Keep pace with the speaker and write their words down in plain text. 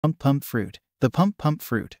Pump Pump Fruit. The Pump Pump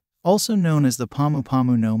Fruit, also known as the Pamu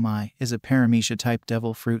Pamu no Mai, is a paramecia-type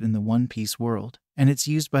devil fruit in the One Piece world, and it's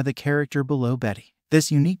used by the character Belo. This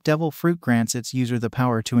unique devil fruit grants its user the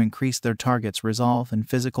power to increase their target's resolve and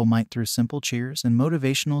physical might through simple cheers and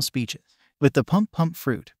motivational speeches. With the Pump Pump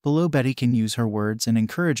Fruit, Belo can use her words and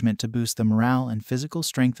encouragement to boost the morale and physical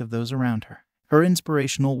strength of those around her. Her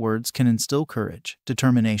inspirational words can instill courage,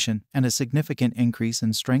 determination, and a significant increase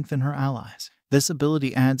in strength in her allies. This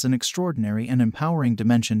ability adds an extraordinary and empowering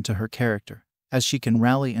dimension to her character, as she can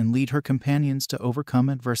rally and lead her companions to overcome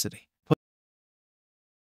adversity.